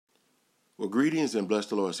Well, greetings and bless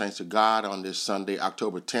the Lord, saints of God, on this Sunday,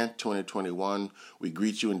 October 10th, 2021. We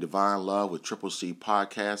greet you in divine love with CCC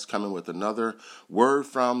Podcast, coming with another word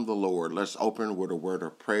from the Lord. Let's open with a word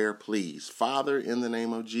of prayer, please. Father, in the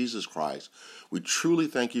name of Jesus Christ, we truly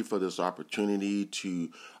thank you for this opportunity to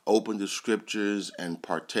open the scriptures and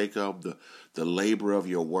partake of the labor of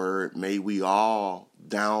your word. May we all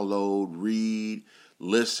download, read,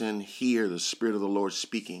 listen, hear the Spirit of the Lord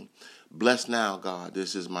speaking. Bless now, God.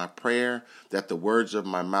 This is my prayer, that the words of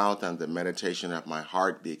my mouth and the meditation of my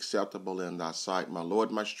heart be acceptable in thy sight, my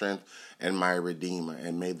Lord, my strength, and my Redeemer.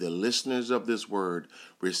 And may the listeners of this word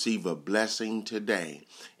receive a blessing today.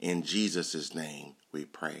 In Jesus' name we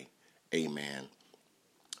pray. Amen.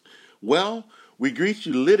 Well, we greet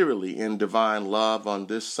you literally in divine love on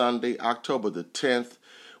this Sunday, October the 10th.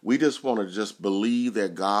 We just want to believe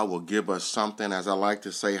that God will give us something, as I like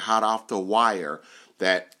to say, hot off the wire,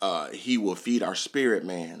 that he will feed our spirit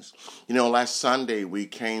mans. You know, last Sunday we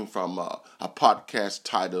came from a podcast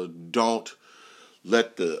titled, Don't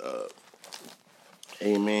Let the,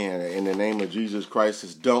 amen, in the name of Jesus Christ,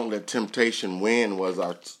 is Don't Let Temptation Win was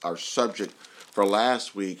our subject for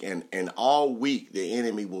last week. And all week the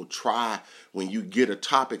enemy will try, when you get a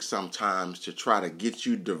topic sometimes, to try to get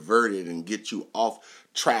you diverted and get you off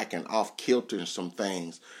track and off kilter in some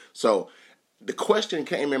things. So the question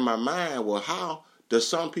came in my mind, well, how does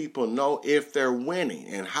some people know if they're winning,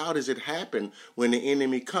 and how does it happen when the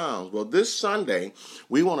enemy comes? Well, this Sunday,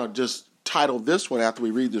 we want to just title this one after we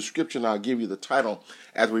read the scripture, and I'll give you the title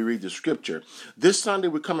as we read the scripture. This Sunday,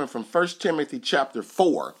 we're coming from 1 Timothy chapter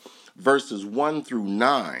 4, verses 1 through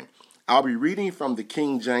 9. I'll be reading from the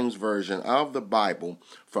King James Version of the Bible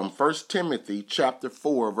from 1 Timothy chapter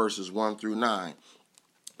 4, verses 1 through 9.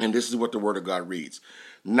 And this is what the Word of God reads.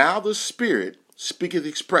 Now the Spirit speaketh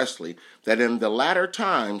expressly, that in the latter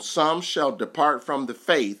times some shall depart from the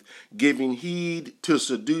faith, giving heed to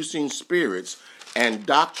seducing spirits and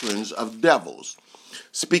doctrines of devils,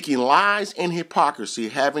 speaking lies in hypocrisy,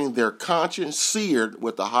 having their conscience seared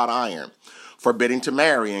with a hot iron, forbidding to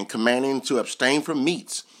marry, and commanding to abstain from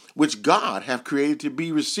meats, which God hath created to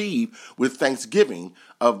be received with thanksgiving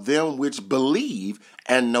of them which believe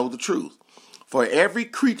and know the truth. For every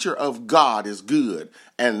creature of God is good,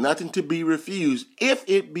 and nothing to be refused, if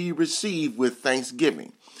it be received with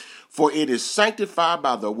thanksgiving. For it is sanctified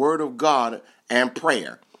by the word of God and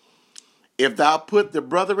prayer. If thou put the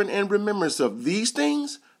brethren in remembrance of these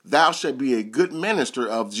things, thou shalt be a good minister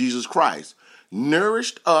of Jesus Christ,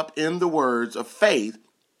 nourished up in the words of faith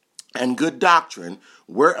and good doctrine,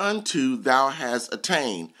 whereunto thou hast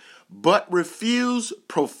attained. But refuse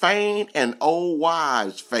profane and old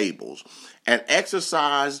wives' fables, and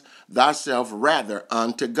exercise thyself rather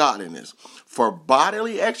unto godliness. For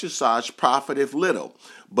bodily exercise profiteth little,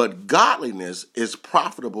 but godliness is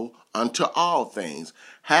profitable unto all things,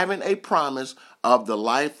 having a promise of the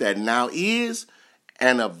life that now is,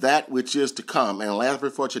 and of that which is to come. And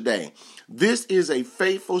lastly for today, this is a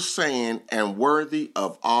faithful saying and worthy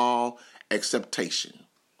of all acceptation.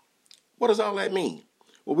 What does all that mean?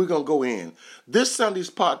 Well, we're going to go in. This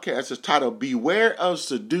Sunday's podcast is titled, Beware of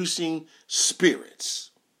Seducing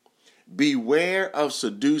Spirits. Beware of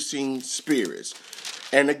seducing spirits.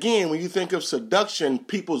 And again, when you think of seduction,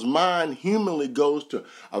 people's mind humanly goes to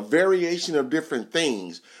a variation of different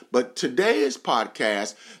things. But today's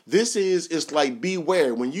podcast, it's like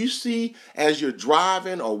beware. When you see, as you're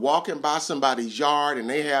driving or walking by somebody's yard and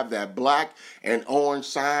they have that black and orange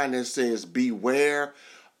sign that says, beware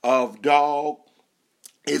of dog,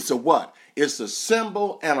 it's a what? It's a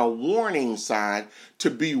symbol and a warning sign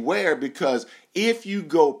to beware, because if you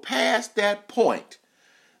go past that point,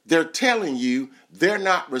 they're telling you they're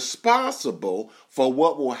not responsible for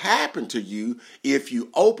what will happen to you if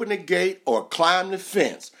you open the gate or climb the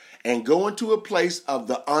fence and go into a place of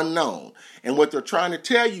the unknown. And what they're trying to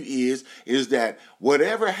tell you is that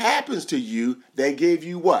whatever happens to you, they gave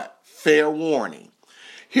you what? Fair warning.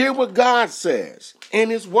 Hear what God says in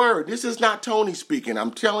his word. This is not Tony speaking.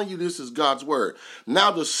 I'm telling you, this is God's word. Now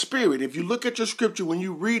the Spirit, if you look at your scripture, when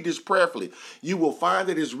you read this prayerfully, you will find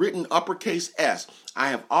that it's written uppercase S.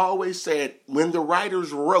 I have always said, when the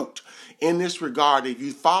writers wrote in this regard, if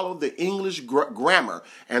you follow the English grammar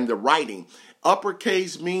and the writing,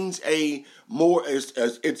 uppercase means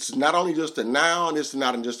it's not only just a noun, it's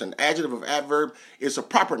not just an adjective or adverb, it's a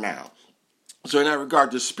proper noun. So in that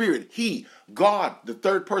regard, the Spirit, He, God, the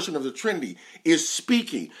third person of the Trinity, is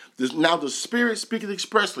speaking. Now the Spirit speaketh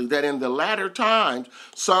expressly that in the latter times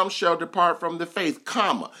some shall depart from the faith,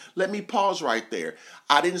 comma. Let me pause right there.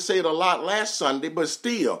 I didn't say it a lot last Sunday, but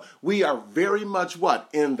still, we are very much what?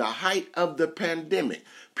 In the height of the pandemic.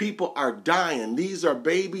 People are dying. These are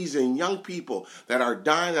babies and young people that are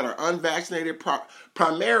dying, that are unvaccinated.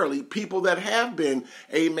 Primarily, people that have been,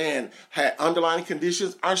 had underlying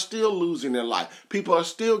conditions are still losing their life. People are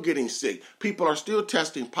still getting sick. People are still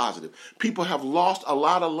testing positive. People have lost a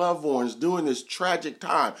lot of loved ones during this tragic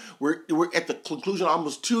time. We're at the conclusion of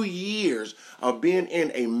almost 2 years of being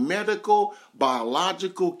in a medical,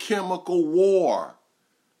 biological, chemical war.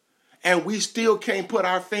 And we still can't put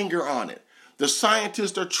our finger on it. The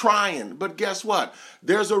scientists are trying, but guess what?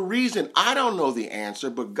 There's a reason. I don't know the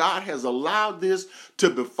answer, but God has allowed this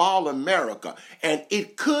to befall America. And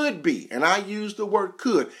it could be, and I use the word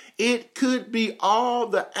could, it could be all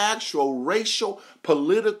the actual racial,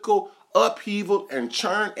 political upheaval and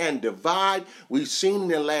churn and divide we've seen in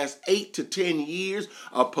the last 8 to 10 years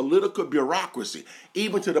of political bureaucracy,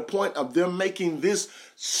 even to the point of them making this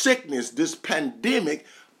sickness, this pandemic,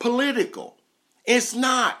 political. It's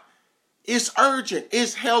not. It's urgent.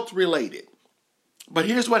 It's health related. But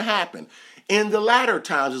here's what happened. In the latter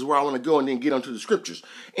times is where I want to go and then get onto the scriptures.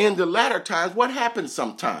 In the latter times, what happens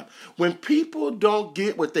sometimes? When people don't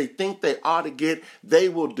get what they think they ought to get, they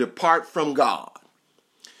will depart from God.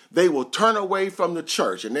 They will turn away from the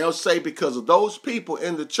church, and they'll say because of those people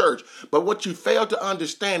in the church. But what you fail to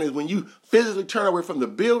understand is when you physically turn away from the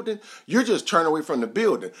building, you're just turning away from the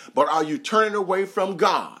building. But are you turning away from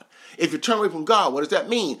God? If you turn away from God, what does that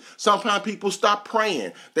mean? Sometimes people stop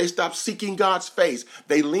praying. They stop seeking God's face.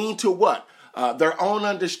 They lean to what? Their own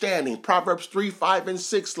understanding. Proverbs 3, 5, and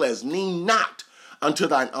 6 says, lean not unto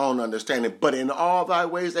thine own understanding, but in all thy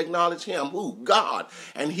ways acknowledge him, who? God,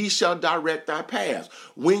 and he shall direct thy paths.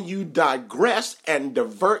 When you digress and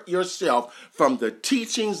divert yourself from the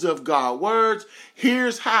teachings of God's words,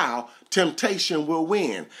 here's how temptation will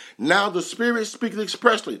win. Now the Spirit speaks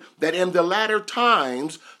expressly that in the latter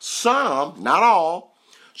times, some, not all,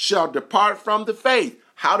 shall depart from the faith.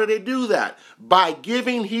 How do they do that? By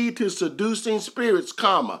giving heed to seducing spirits,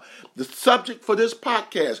 the subject for this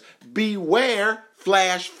podcast, beware,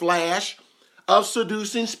 flash, of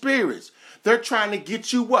seducing spirits. They're trying to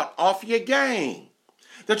get you what? Off your game.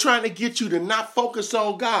 They're trying to get you to not focus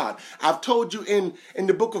on God. I've told you in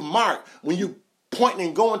the book of Mark, when you pointing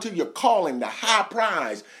and going to your calling, the high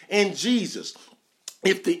prize in Jesus.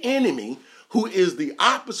 If the enemy, who is the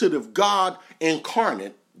opposite of God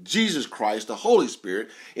incarnate, Jesus Christ, the Holy Spirit,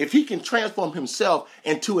 if he can transform himself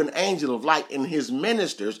into an angel of light in his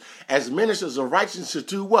ministers, as ministers of righteousness, to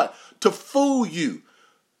do what? To fool you,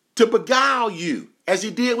 to beguile you, as he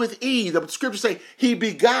did with Eve. The scriptures say he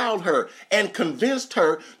beguiled her and convinced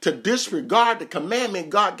her to disregard the commandment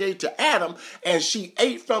God gave to Adam, and she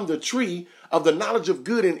ate from the tree of the knowledge of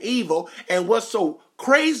good and evil. And what's so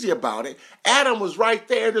crazy about it, Adam was right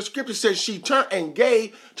there. The scripture says she turned and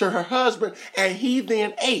gave to her husband, and he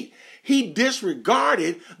then ate. He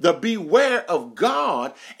disregarded the beware of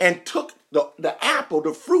God and took the apple,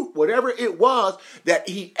 the fruit, whatever it was that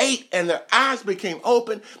he ate, and their eyes became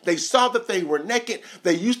open. They saw that they were naked.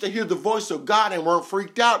 They used to hear the voice of God and weren't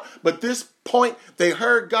freaked out. But this point, they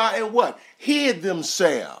heard God and what? Hid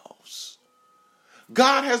themselves.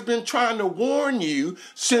 God has been trying to warn you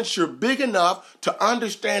since you're big enough to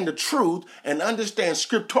understand the truth and understand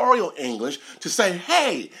scriptural English, to say,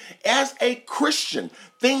 hey, as a Christian,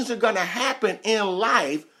 things are going to happen in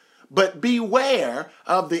life, but beware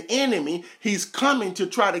of the enemy. He's coming to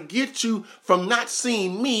try to get you from not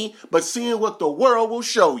seeing me, but seeing what the world will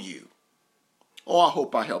show you. Oh, I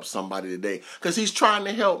hope I help somebody today, because he's trying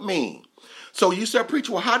to help me. So you said,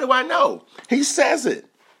 preacher, well, how do I know? He says it.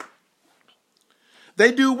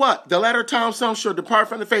 They do what? The latter times some shall depart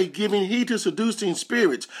from the faith, giving heed to seducing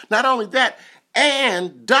spirits. Not only that,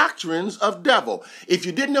 and doctrines of devil. If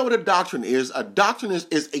you didn't know what a doctrine is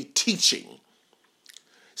a teaching.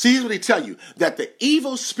 See, here's what they tell you, that the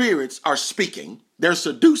evil spirits are speaking, they're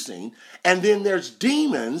seducing, and then there's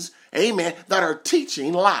demons, amen, that are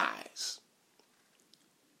teaching lies.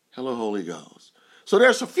 Hello, Holy Ghost. So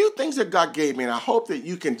there's a few things that God gave me, and I hope that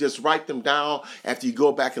you can just write them down after you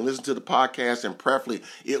go back and listen to the podcast, and preferably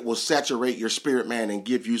it will saturate your spirit, man, and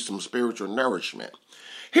give you some spiritual nourishment.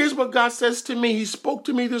 Here's what God says to me. He spoke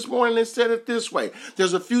to me this morning and said it this way.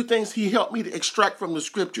 There's a few things he helped me to extract from the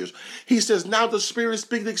scriptures. He says, now the Spirit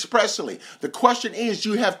speaks expressly. The question is,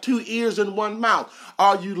 you have 2 ears and 1 mouth.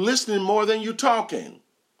 Are you listening more than you're talking?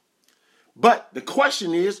 But the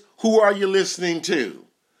question is, who are you listening to?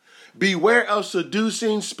 Beware of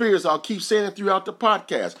seducing spirits. I'll keep saying it throughout the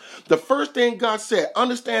podcast. The first thing God said,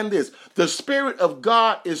 understand this, the Spirit of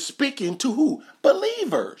God is speaking to who?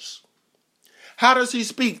 Believers. How does he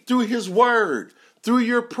speak? Through his word, through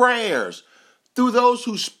your prayers, through those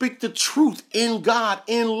who speak the truth in God,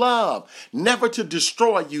 in love, never to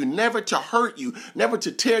destroy you, never to hurt you, never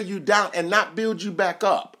to tear you down and not build you back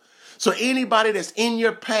up. So anybody that's in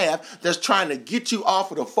your path that's trying to get you off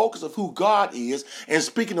of the focus of who God is and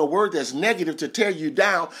speaking a word that's negative to tear you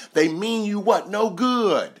down, they mean you what? No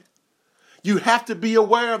good. You have to be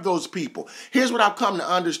aware of those people. Here's what I've come to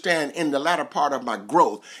understand in the latter part of my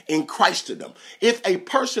growth in Christendom. If a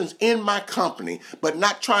person's in my company, but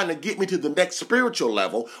not trying to get me to the next spiritual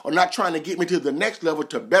level or not trying to get me to the next level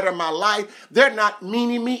to better my life, they're not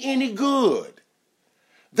meaning me any good.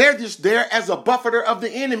 They're just there as a buffeter of the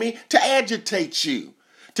enemy to agitate you,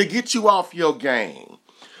 to get you off your game.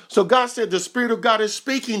 So God said the Spirit of God is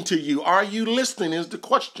speaking to you. Are you listening is the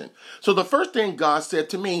question. So the first thing God said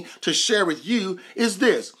to me to share with you is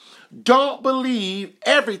this. Don't believe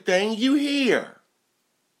everything you hear.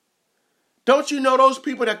 Don't you know those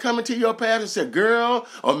people that come into your path and say, girl,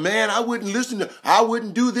 or man, I wouldn't I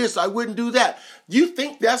wouldn't do this, I wouldn't do that. You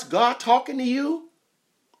think that's God talking to you?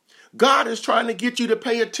 God is trying to get you to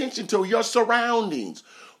pay attention to your surroundings,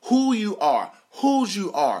 who you are, whose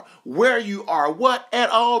you are, where you are, what at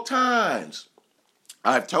all times.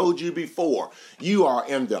 I've told you before, you are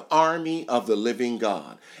in the army of the living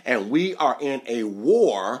God, and we are in a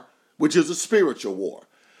war, which is a spiritual war.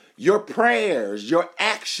 Your prayers, your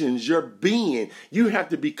actions, your being, you have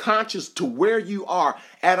to be conscious to where you are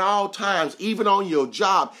at all times, even on your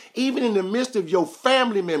job, even in the midst of your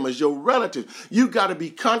family members, your relatives. You got to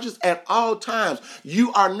be conscious at all times.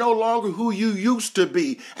 You are no longer who you used to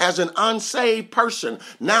be as an unsaved person.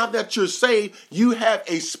 Now that you're saved, you have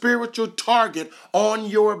a spiritual target on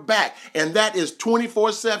your back, and that is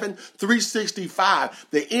 24/7, 365.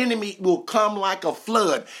 The enemy will come like a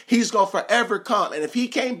flood. He's going to forever come, and if he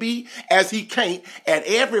can't be as he can't at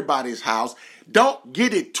everybody's house, don't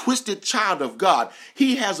get it twisted, child of God.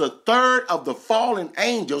 He has a third of the fallen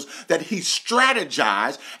angels that he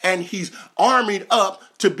strategized and he's armied up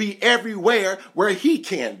to be everywhere where he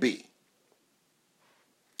can't be.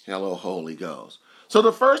 Hello, Holy Ghost. So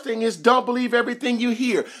the first thing is don't believe everything you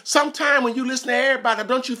hear. Sometime when you listen to everybody,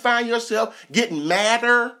 don't you find yourself getting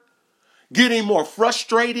madder, getting more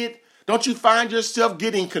frustrated? Don't you find yourself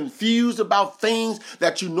getting confused about things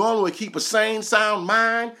that you normally keep a sane, sound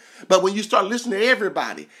mind? But when you start listening to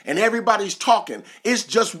everybody and everybody's talking, it's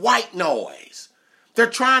just white noise. They're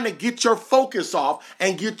trying to get your focus off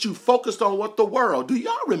and get you focused on what the world. Do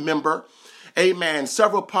y'all remember? Amen.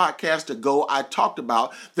 Several podcasts ago, I talked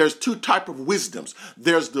about there's two types of wisdoms.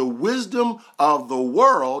 There's the wisdom of the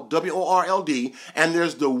world, W-O-R-L-D, and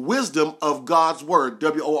there's the wisdom of God's word,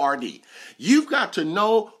 W-O-R-D. You've got to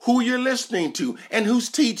know who you're listening to and who's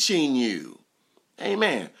teaching you.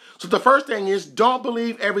 Amen. So the first thing is don't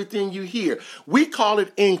believe everything you hear. We call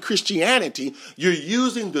it in Christianity, you're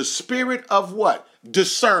using the spirit of what?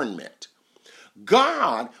 Discernment.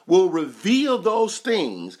 God will reveal those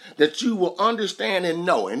things that you will understand and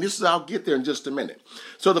know. And this is, I'll get there in just a minute.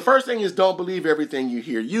 So the first thing is don't believe everything you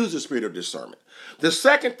hear. Use the spirit of discernment. The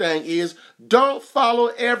second thing is don't follow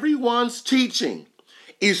everyone's teaching,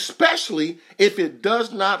 especially if it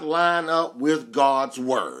does not line up with God's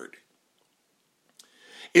word.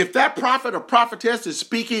 If that prophet or prophetess is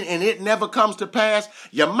speaking and it never comes to pass,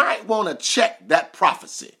 you might want to check that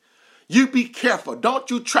prophecy. You be careful. Don't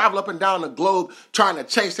you travel up and down the globe trying to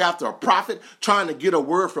chase after a prophet, trying to get a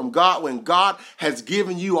word from God when God has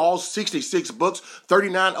given you all 66 books,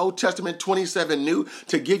 39 Old Testament, 27 New,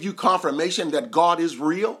 to give you confirmation that God is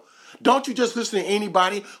real. Don't you just listen to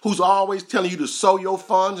anybody who's always telling you to sow your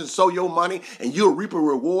funds and sow your money and you'll reap a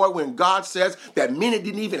reward when God says that many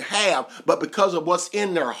didn't even have, but because of what's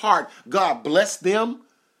in their heart, God blessed them.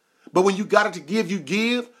 But when you got it to give, you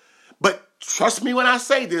give. But trust me when I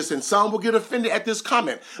say this, and some will get offended at this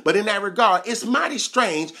comment, but in that regard, it's mighty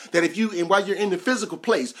strange that if you, and while you're in the physical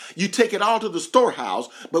place, you take it all to the storehouse,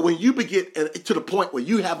 but when you get to the point where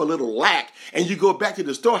you have a little lack and you go back to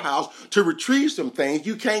the storehouse to retrieve some things,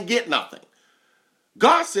 you can't get nothing.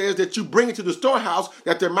 God says that you bring it to the storehouse,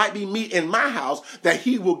 that there might be meat in my house, that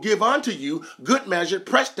he will give unto you, good measure,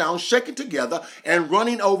 pressed down, shaken together, and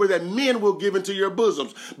running over, that men will give into your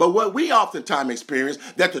bosoms. But what we oftentimes experience,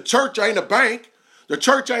 that the church ain't a bank, the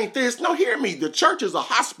church ain't this. No, hear me. The church is a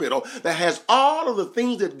hospital that has all of the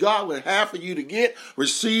things that God would have for you to get,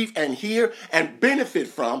 receive, and hear, and benefit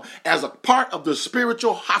from as a part of the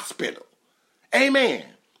spiritual hospital. Amen.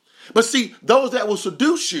 But see, those that will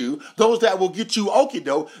seduce you, those that will get you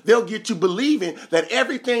okie-doke, they'll get you believing that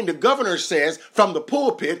everything the governor says from the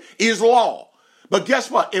pulpit is law. But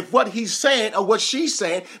guess what? If what he's saying or what she's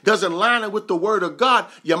saying doesn't line up with the word of God,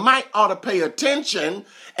 you might ought to pay attention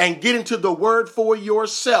and get into the word for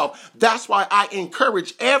yourself. That's why I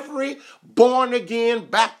encourage every born again,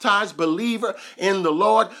 baptized believer in the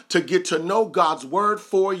Lord to get to know God's word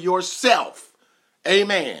for yourself.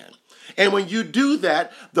 Amen. And when you do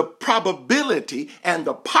that, the probability and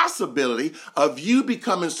the possibility of you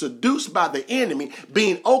becoming seduced by the enemy,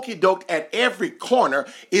 being okey-doked at every corner,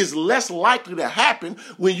 is less likely to happen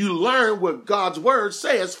when you learn what God's word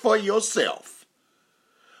says for yourself.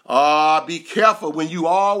 Be careful when you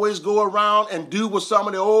always go around and do what some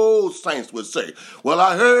of the old saints would say. Well,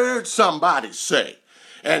 I heard somebody say.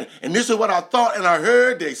 And this is what I thought and I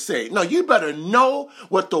heard they say. No, you better know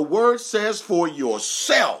what the word says for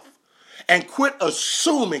yourself. And quit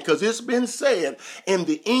assuming, because it's been said in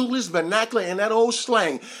the English vernacular and that old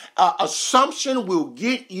slang, assumption will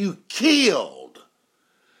get you killed.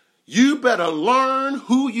 You better learn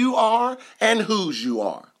who you are and whose you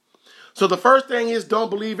are. So the first thing is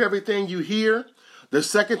don't believe everything you hear. The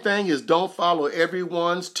second thing is don't follow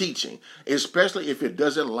everyone's teaching, especially if it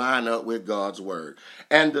doesn't line up with God's word.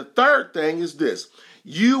 And the third thing is this: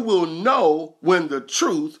 you will know when the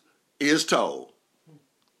truth is told.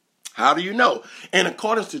 How do you know? In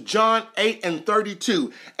accordance to John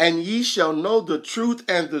 8:32, and ye shall know the truth,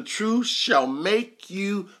 and the truth shall make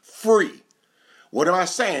you free. What am I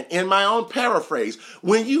saying? In my own paraphrase,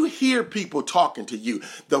 when you hear people talking to you,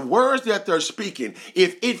 the words that they're speaking,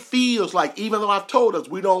 if it feels like, even though I've told us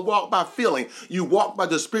we don't walk by feeling, you walk by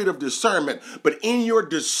the spirit of discernment, but in your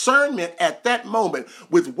discernment at that moment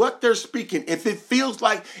with what they're speaking, if it feels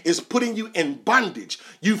like it's putting you in bondage,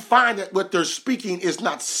 you find that what they're speaking is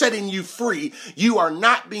not setting you free. You are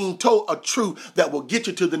not being told a truth that will get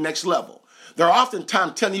you to the next level. They're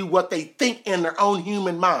oftentimes telling you what they think in their own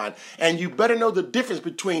human mind. And you better know the difference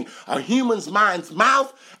between a human's mind's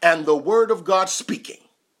mouth and the word of God speaking.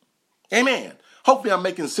 Amen. Hopefully I'm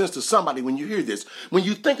making sense to somebody when you hear this. When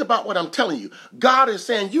you think about what I'm telling you, God is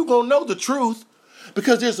saying you're going to know the truth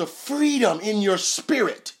because there's a freedom in your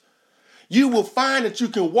spirit. You will find that you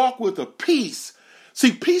can walk with a peace.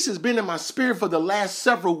 See, peace has been in my spirit for the last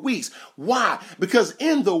several weeks. Why? Because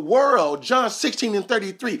in the world, John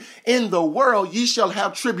 16:33, in the world ye shall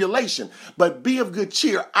have tribulation, but be of good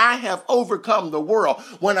cheer. I have overcome the world.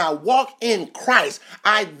 When I walk in Christ,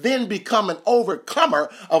 I then become an overcomer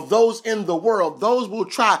of those in the world. Those will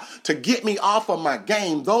try to get me off of my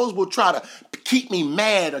game. Those will try to keep me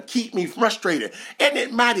mad or keep me frustrated. Isn't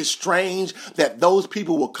it mighty strange that those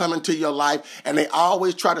people will come into your life and they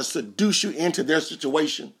always try to seduce you into their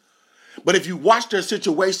situation? But if you watch their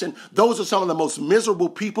situation, those are some of the most miserable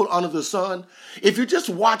people under the sun. If you're just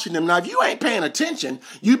watching them, now if you ain't paying attention,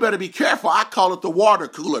 you better be careful. I call it the water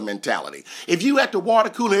cooler mentality. If you at the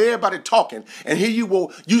water cooler, everybody talking, and here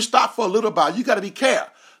you stop for a little while, you got to be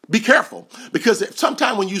careful. Be careful, because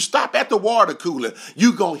sometime when you stop at the water cooler,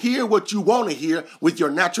 you're going to hear what you want to hear with your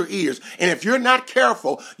natural ears. And if you're not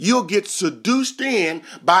careful, you'll get seduced in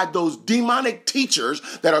by those demonic teachers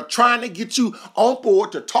that are trying to get you on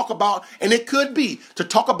board to talk about, and it could be to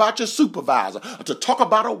talk about your supervisor, or to talk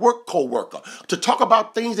about a work co-worker, to talk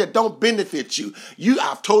about things that don't benefit you.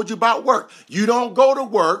 I've told you about work. You don't go to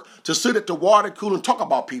work to sit at the water cooler and talk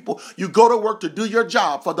about people. You go to work to do your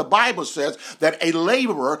job. For the Bible says that a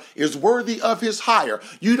laborer is worthy of his hire.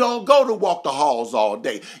 You don't go to walk the halls all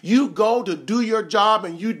day. You go to do your job,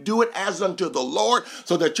 and you do it as unto the Lord,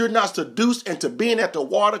 so that you're not seduced into being at the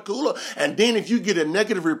water cooler. And then if you get a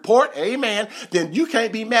negative report, amen, then you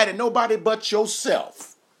can't be mad at nobody but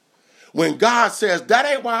yourself. When God says, that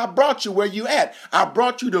ain't why I brought you where you at. I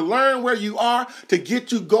brought you to learn where you are to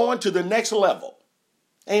get you going to the next level.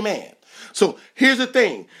 Amen. So here's the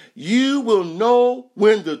thing. You will know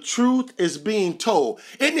when the truth is being told.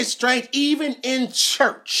 Isn't it strange? Even in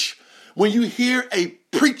church, when you hear a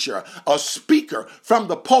preacher, a speaker from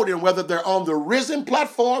the podium, whether they're on the risen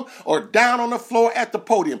platform or down on the floor at the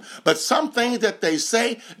podium, but some things that they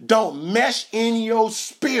say don't mesh in your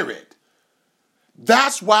spirit.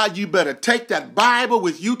 That's why you better take that Bible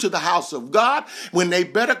with you to the house of God. When they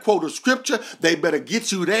better quote a scripture, they better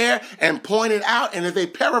get you there and point it out. And if they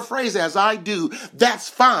paraphrase as I do, that's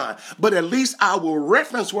fine. But at least I will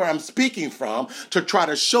reference where I'm speaking from to try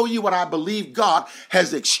to show you what I believe God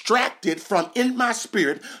has extracted from in my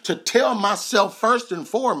spirit to tell myself first and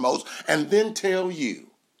foremost, and then tell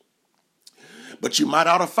you. But you might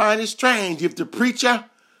ought to find it strange if the preacher,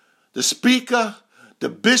 the speaker, the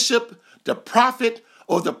bishop, the prophet,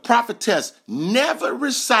 or the prophetess never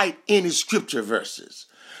recite any scripture verses.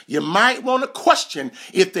 You might want to question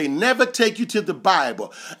if they never take you to the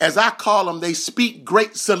Bible. As I call them, they speak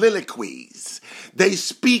great soliloquies. They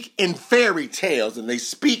speak in fairy tales and they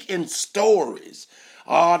speak in stories.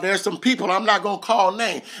 There's some people, I'm not going to call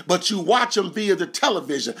names, but you watch them via the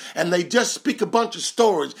television and they just speak a bunch of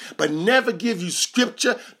stories, but never give you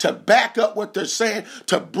scripture to back up what they're saying,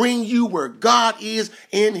 to bring you where God is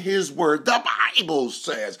in his word. The Bible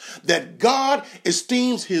says that God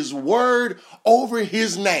esteems his word over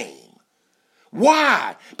his name.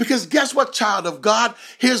 Why? Because guess what, child of God?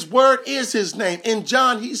 His word is his name. In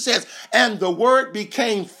John, he says, and the word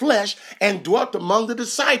became flesh and dwelt among the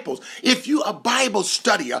disciples. If you a Bible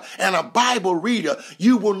studier and a Bible reader,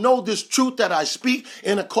 you will know this truth that I speak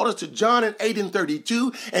in accordance to John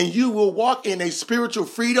 8:32, and you will walk in a spiritual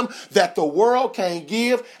freedom that the world can't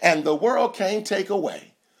give and the world can't take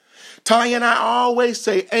away. Tanya and I always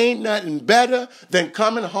say, ain't nothing better than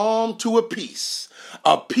coming home to a peace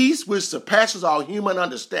which surpasses all human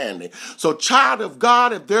understanding. So, child of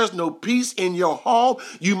God, if there's no peace in your home,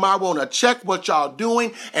 you might want to check what y'all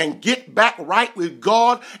doing and get back right with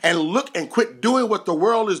God and look and quit doing what the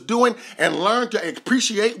world is doing and learn to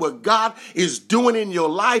appreciate what God is doing in your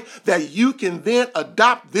life, that you can then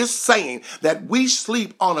adopt this saying that we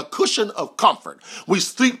sleep on a cushion of comfort. We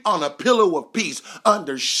sleep on a pillow of peace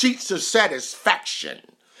under sheets of satisfaction.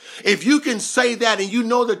 If you can say that and you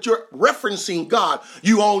know that you're referencing God,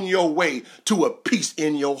 you on your way to a peace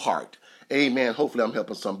in your heart. Amen. Hopefully I'm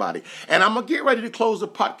helping somebody. And I'm going to get ready to close the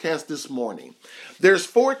podcast this morning. There's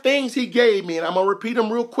 4 things he gave me, and I'm going to repeat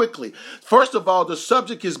them real quickly. First of all, the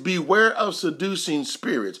subject is beware of seducing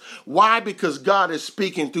spirits. Why? Because God is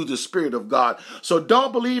speaking through the Spirit of God. So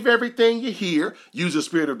don't believe everything you hear. Use the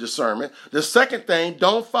spirit of discernment. The second thing,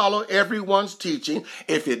 don't follow everyone's teaching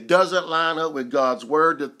if it doesn't line up with God's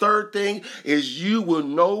word. The third thing is you will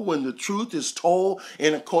know when the truth is told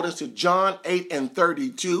in accordance to John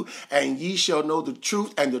 8:32, and ye shall know the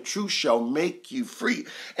truth, and the truth shall make you free.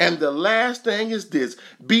 And the last thing is this: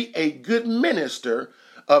 be a good minister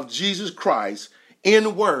of Jesus Christ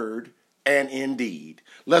in word and in deed.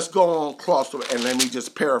 Let's go on closer and let me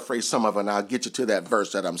just paraphrase some of it, and I'll get you to that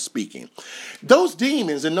verse that I'm speaking. Those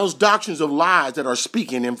demons and those doctrines of lies that are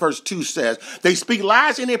speaking in verse 2 says, they speak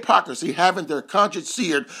lies and hypocrisy, having their conscience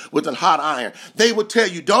seared with a hot iron. They will tell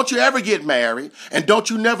you, don't you ever get married, and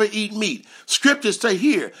don't you never eat meat. Scriptures say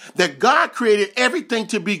here that God created everything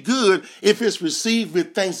to be good if it's received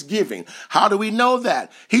with thanksgiving. How do we know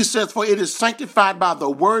that? He says, for it is sanctified by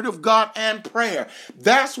the word of God and prayer.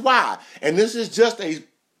 That's why, and this is just a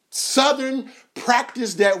Southern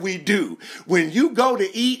practice that we do. When you go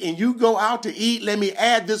to eat and you go out to eat, let me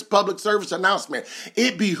add this public service announcement.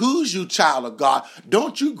 It behooves you, child of God.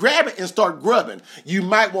 Don't you grab it and start grubbing. You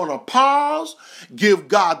might want to pause, give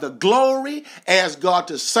God the glory, ask God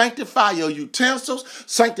to sanctify your utensils,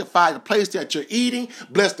 sanctify the place that you're eating,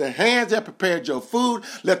 bless the hands that prepared your food.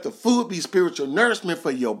 Let the food be spiritual nourishment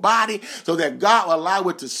for your body so that God will allow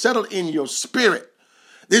it to settle in your spirit.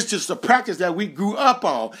 This is just a practice that we grew up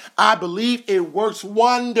on. I believe it works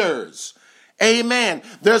wonders. Amen.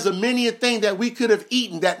 There's a many a thing that we could have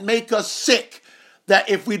eaten that make us sick, that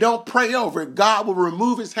if we don't pray over it, God will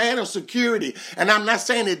remove his hand of security. And I'm not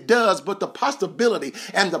saying it does, but the possibility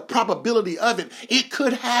and the probability of it, it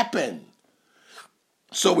could happen.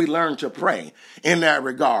 So we learn to pray in that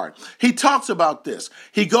regard. He talks about this.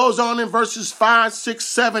 He goes on in verses 5, 6,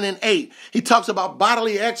 7, and 8. He talks about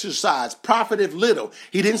bodily exercise, profiteth little.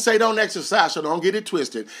 He didn't say don't exercise, so don't get it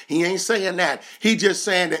twisted. He ain't saying that. He just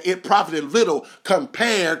saying that it profited little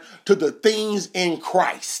compared to the things in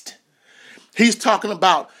Christ. He's talking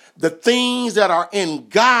about the things that are in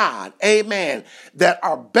God, amen, that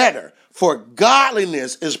are better. For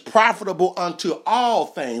godliness is profitable unto all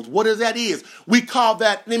things. What is that is? We call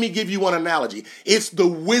that, let me give you one analogy. It's the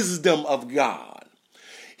wisdom of God.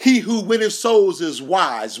 He who winneth souls is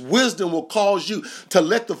wise. Wisdom will cause you to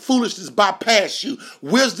let the foolishness bypass you.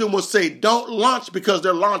 Wisdom will say, don't launch because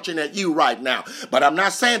they're launching at you right now. But I'm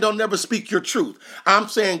not saying don't never speak your truth. I'm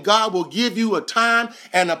saying God will give you a time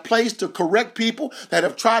and a place to correct people that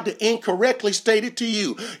have tried to incorrectly state it to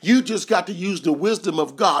you. You just got to use the wisdom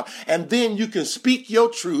of God, and then you can speak your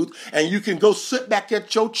truth, and you can go sit back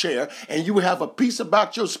at your chair, and you will have a peace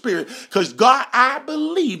about your spirit. Because God, I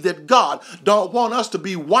believe that God don't want us to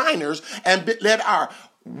be whiners and let our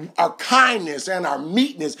kindness and our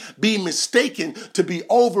meekness be mistaken to be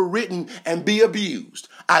overwritten and be abused.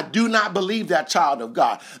 I do not believe that, child of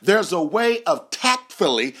God. There's a way of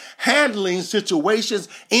tactfully handling situations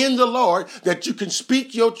in the Lord that you can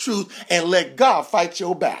speak your truth and let God fight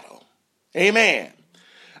your battle. Amen.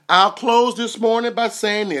 I'll close this morning by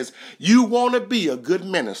saying this. You want to be a good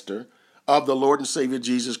minister of the Lord and Savior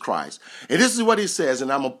Jesus Christ. And this is what he says,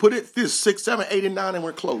 and I'm going to put it this 6, 7, 8, and 9, and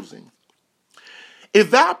we're closing. If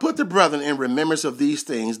thou put the brethren in remembrance of these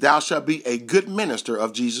things, thou shalt be a good minister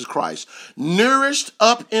of Jesus Christ, nourished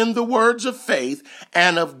up in the words of faith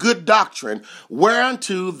and of good doctrine,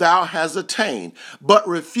 whereunto thou hast attained. But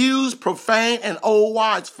refuse profane and old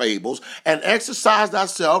wives' fables, and exercise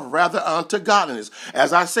thyself rather unto godliness.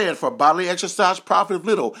 As I said, for bodily exercise profiteth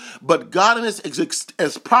little, but godliness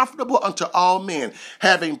is profitable unto all men,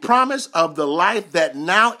 having promise of the life that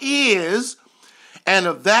now is, and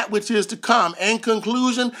of that which is to come. In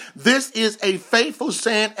conclusion, this is a faithful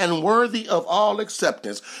saying and worthy of all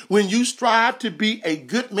acceptance. When you strive to be a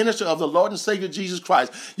good minister of the Lord and Savior Jesus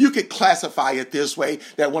Christ, you could classify it this way,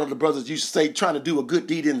 that one of the brothers used to say, trying to do a good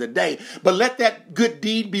deed in the day. But let that good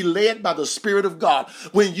deed be led by the Spirit of God.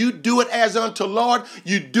 When you do it as unto Lord,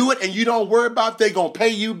 you do it and you don't worry about they're going to pay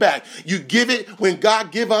you back. You give it when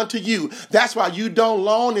God give unto you. That's why you don't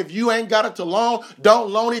loan. If you ain't got it to loan,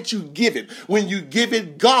 don't loan it, you give it. When you give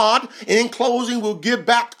it, God, in closing, will give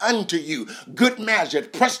back unto you. Good measure,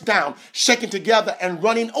 pressed down, shaken together, and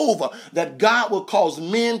running over, that God will cause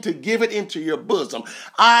men to give it into your bosom.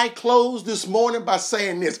 I close this morning by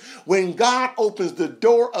saying this. When God opens the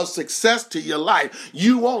door of success to your life,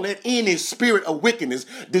 you won't let any spirit of wickedness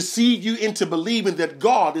deceive you into believing that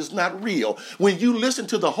God is not real. When you listen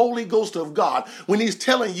to the Holy Ghost of God, when he's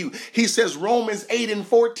telling you, he says, Romans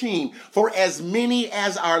 8:14, for as many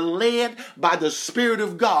as are led by the Spirit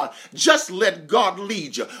of God, just let God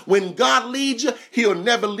lead you. When God leads you, he'll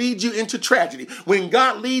never lead you into tragedy. When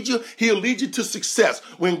God leads you, he'll lead you to success.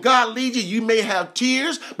 When God leads you, you may have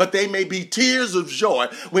tears, but they may be tears of joy.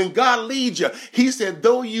 When God leads you, he said,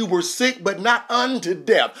 though you were sick, but not unto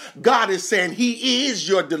death, God is saying he is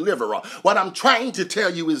your deliverer. What I'm trying to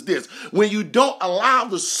tell you is this: when you don't allow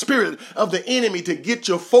the spirit of the enemy to get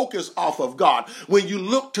your focus off of God, when you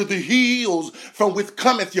look to the hills from which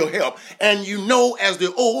cometh your help, and you know, as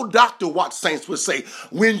the old Dr. Watts saints would say,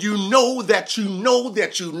 when you know that you know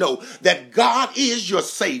that you know that God is your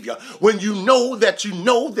Savior, when you know that you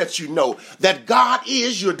know that you know that God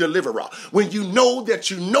is your deliverer, when you know that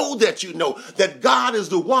you know that you know that God is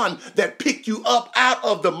the one that picked you up out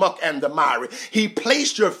of the muck and the mire, he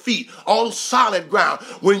placed your feet on solid ground,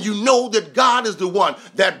 when you know that God is the one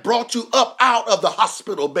that brought you up out of the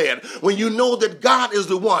hospital bed, when you know that God is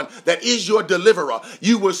the one that is your deliverer,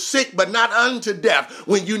 you were sick but not unto death,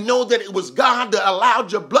 when you know that it was God that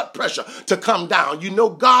allowed your blood pressure to come down, you know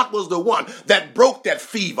God was the one that broke that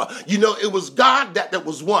fever, you know it was God that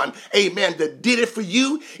was one, amen, that did it for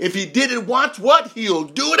you. If he did it once, what? He'll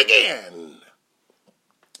do it again.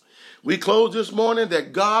 We close this morning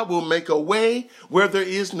that God will make a way where there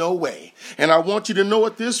is no way. And I want you to know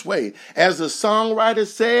it this way. As the songwriter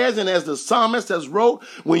says, and as the psalmist has wrote,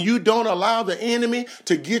 when you don't allow the enemy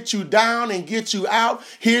to get you down and get you out,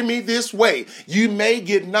 hear me this way. You may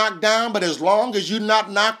get knocked down, but as long as you're not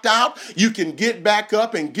knocked out, you can get back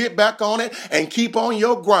up and get back on it and keep on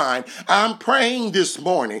your grind. I'm praying this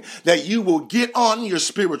morning that you will get on your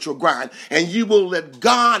spiritual grind and you will let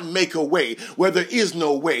God make a way where there is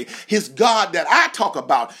no way. His God that I talk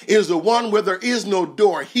about is the one where there is no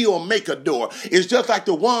door. He'll make a door. It's just like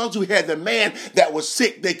the ones who had the man that was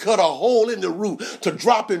sick. They cut a hole in the roof to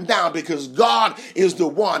drop him down, because God is the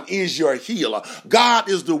one, is your healer. God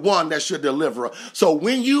is the one that's your deliverer. So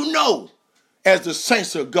when you know, as the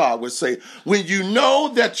saints of God would say, when you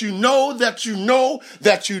know that you know that you know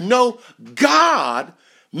that you know God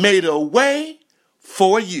made a way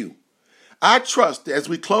for you. I trust as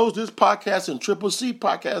we close this podcast and CCC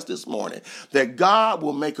Podcast this morning that God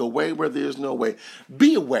will make a way where there is no way.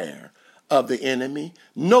 Be aware of the enemy,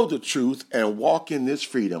 know the truth, and walk in this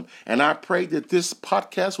freedom. And I pray that this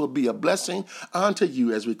podcast will be a blessing unto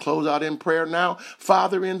you as we close out in prayer now.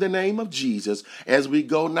 Father, in the name of Jesus, as we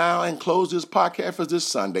go now and close this podcast for this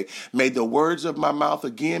Sunday, may the words of my mouth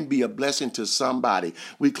again be a blessing to somebody.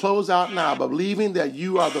 We close out now believing that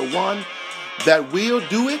you are the one that will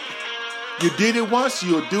do it. You did it once,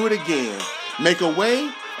 you'll do it again. Make a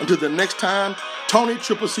way until the next time. Tony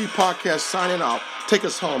CCC Podcast signing off. Take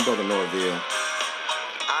us home, Brother Norville.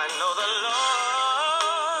 I know the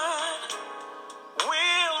Lord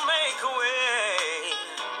will make a way.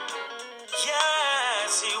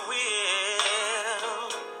 Yes, he will.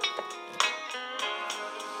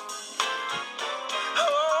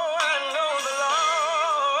 Oh, I know the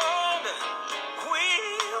Lord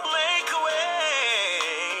will make a way.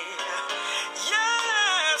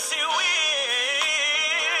 Yes, he will.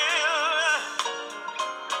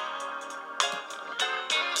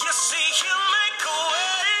 You see, he'll make a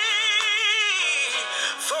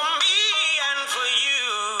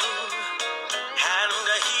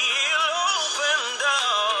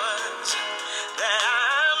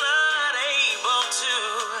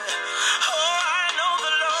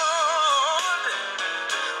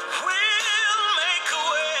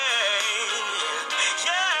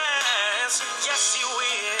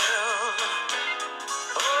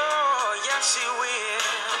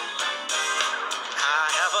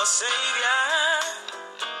Savior,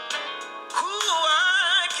 who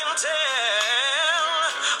I can tell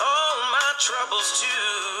all my troubles to.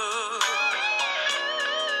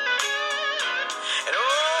 And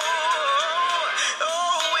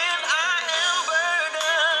when I am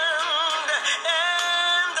burdened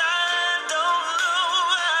and I don't know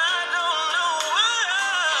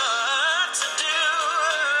what to do,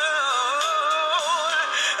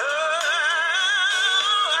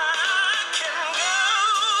 I can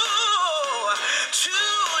go to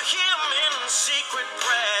Him in secret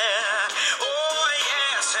prayer. Oh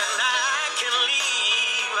yes, and I can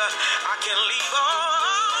leave all